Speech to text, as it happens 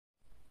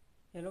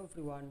Hello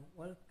everyone,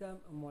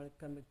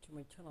 welcome back to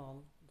my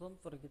channel. Don't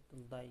forget to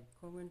like,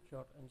 comment,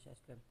 share and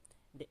subscribe.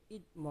 The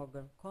Eat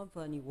Morgan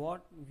company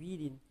world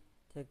within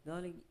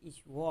technology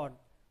is world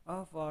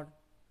offered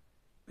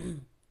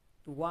to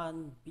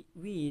one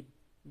with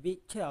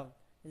big child,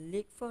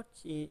 leak for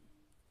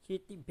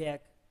city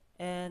back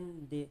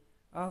and the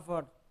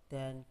offer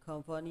then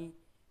company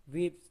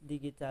with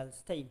digital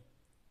state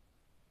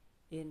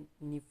in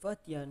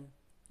innovation,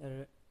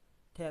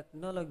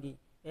 technology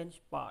and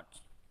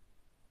sports.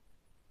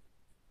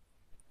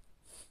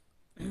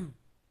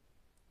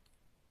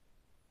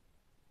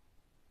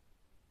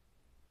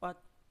 But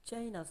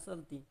China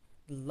salty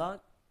the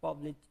large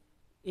public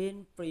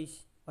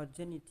increase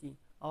urgency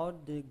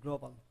out the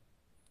global.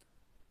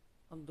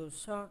 On the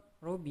short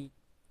Robbie,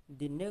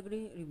 the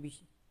negri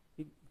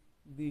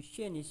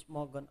revisionist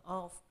Morgan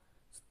of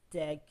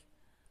stag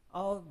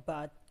of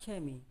bad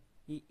chemi.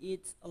 He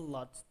eats a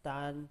lot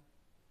than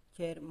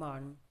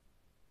chairman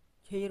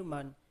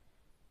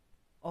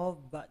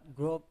of bad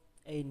group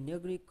a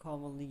negri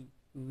commonly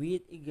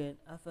with again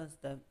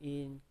them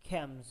in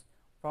camps,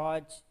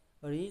 projects,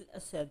 real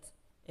assets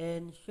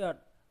and short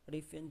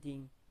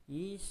refinting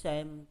ye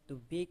same to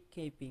big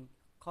keeping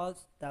called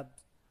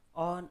stabs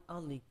on a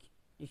leak.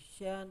 The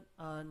Shan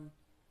and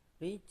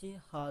Richie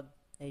had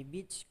a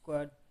bit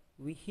squad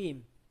with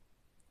him.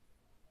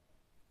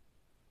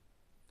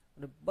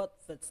 The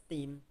Buffett's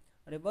team.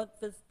 The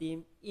Buffett's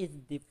team is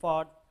the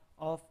fourth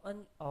of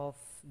an of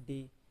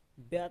the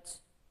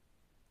best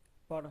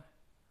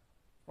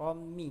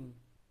performing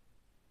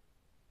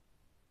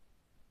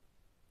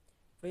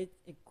with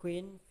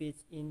equine fish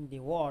in the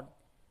world,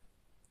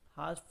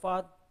 has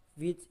fought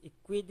with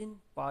equine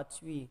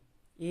pathway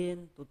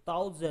in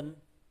 2000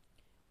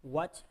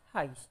 watch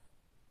highs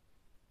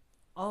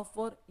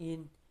offer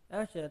in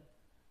asset.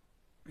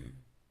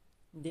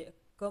 The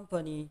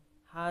company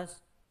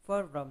has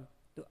firm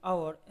to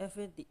our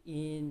effort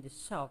in the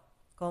south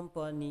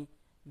company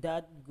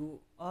that go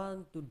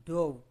on to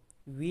do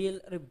will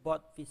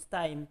report this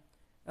time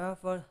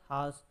effort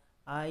has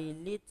I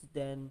lead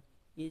then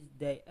is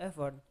the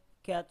effort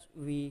catch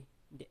we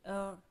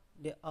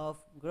the of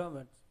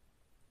grammars.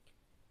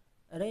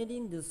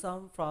 Reading the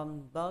sum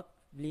from dot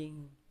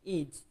bling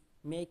is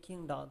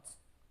making dots.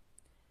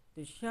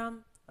 The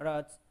sham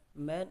rats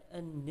man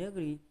and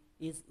negri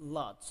is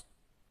large.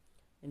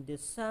 And the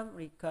sum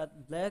record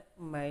black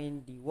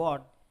mind the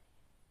word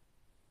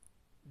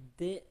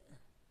the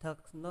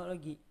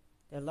technology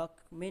the lock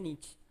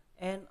manage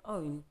and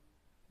oil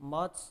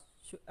much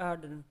to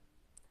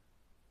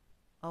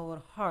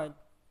our heart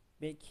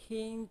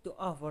began to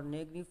offer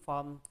negri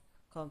farm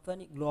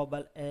company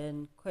global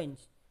and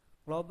quench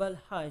global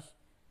hash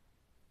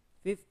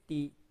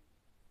 50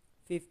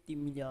 50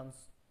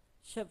 millions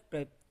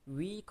subscribe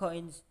we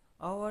coins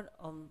our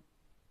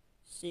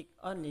seek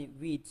only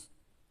with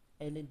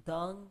a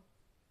down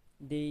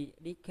the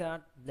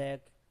record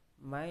black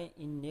mine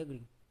in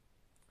negri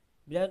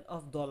billion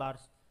of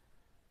dollars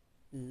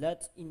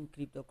let in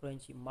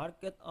cryptocurrency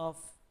market of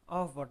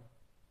over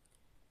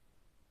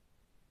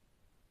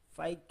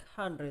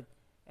 500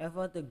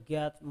 ever the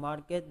get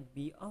market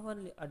be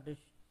only at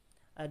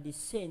the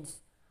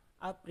since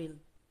April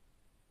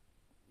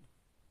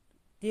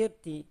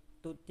 30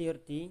 to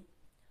 30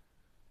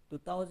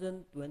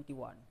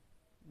 2021.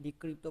 The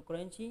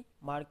cryptocurrency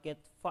market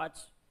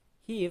fetched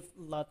have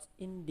lots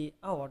in the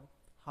hour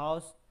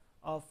house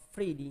of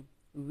Freddie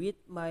with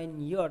 9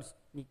 years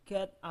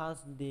decade as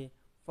the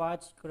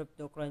fetch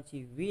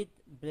cryptocurrency with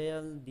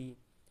below the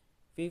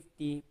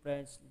 50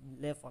 price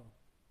level.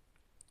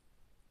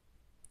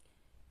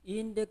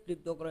 In the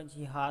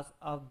cryptocurrency has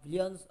of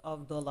billions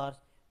of dollars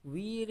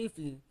we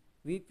refill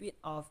it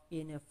off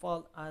in a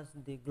fall as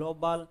the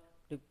global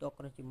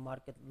cryptocurrency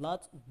market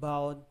lost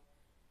about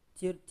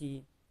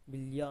 30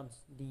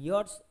 billions. The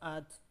years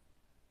at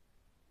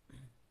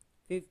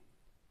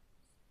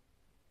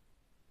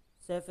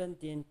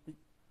 17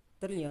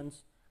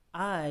 trillions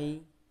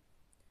I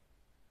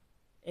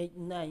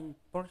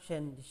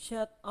 89%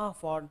 shut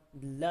offered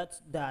the let's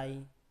die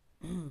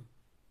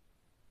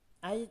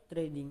I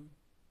trading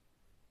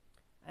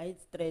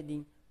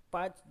trading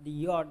patch the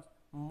yards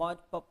much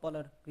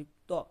popular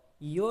crypto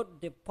your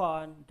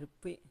depend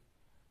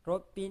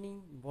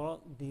dropping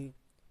the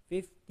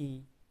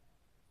 50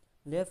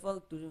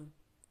 level to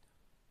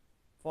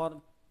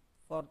for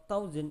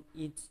 4000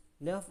 each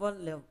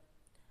level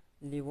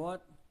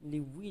reward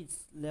which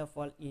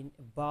level in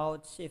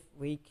about 6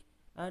 week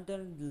under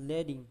the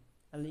leading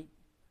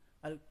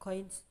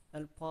altcoins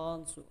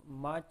alpons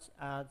much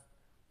as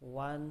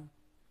one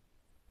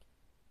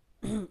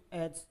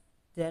at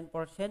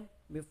 10%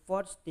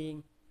 before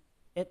staying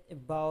at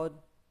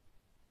about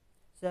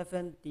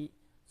 77%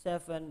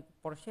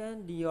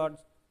 the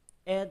yards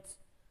at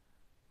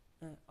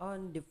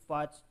on the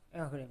fast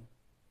agreement.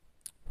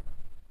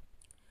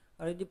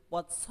 Already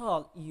pot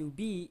sold UB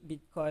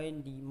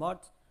Bitcoin the mod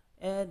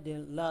and the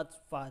large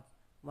fast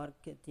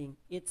marketing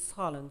its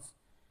silence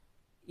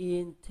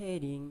in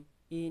trading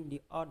in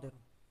the order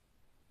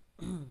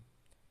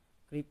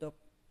crypto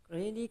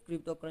Really,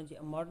 cryptocurrency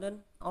are more than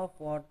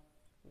offered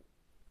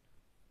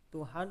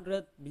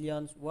 200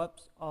 billion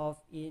worth of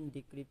in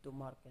the crypto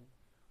market.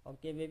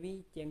 Okay,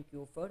 baby, thank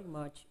you very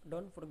much.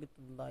 Don't forget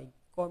to like,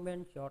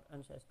 comment, share,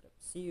 and subscribe.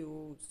 See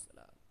you.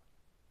 Salam.